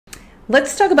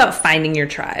Let's talk about finding your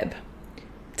tribe.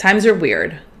 Times are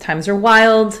weird. Times are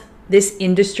wild. This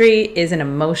industry is an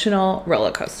emotional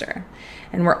roller coaster,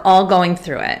 and we're all going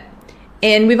through it.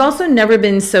 And we've also never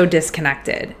been so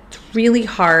disconnected. It's really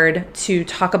hard to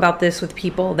talk about this with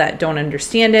people that don't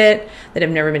understand it, that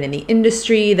have never been in the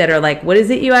industry, that are like, what is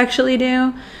it you actually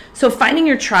do? So finding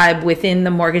your tribe within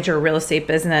the mortgage or real estate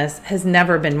business has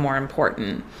never been more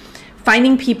important.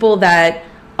 Finding people that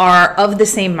are of the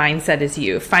same mindset as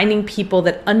you, finding people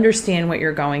that understand what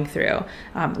you're going through,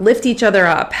 lift each other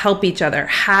up, help each other,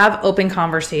 have open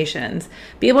conversations,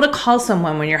 be able to call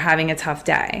someone when you're having a tough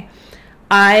day.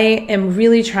 I am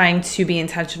really trying to be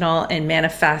intentional and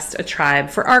manifest a tribe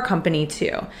for our company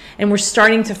too. And we're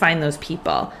starting to find those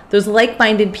people, those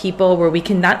like-minded people where we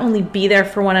can not only be there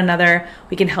for one another,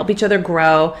 we can help each other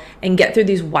grow and get through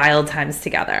these wild times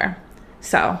together.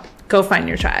 So go find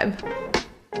your tribe.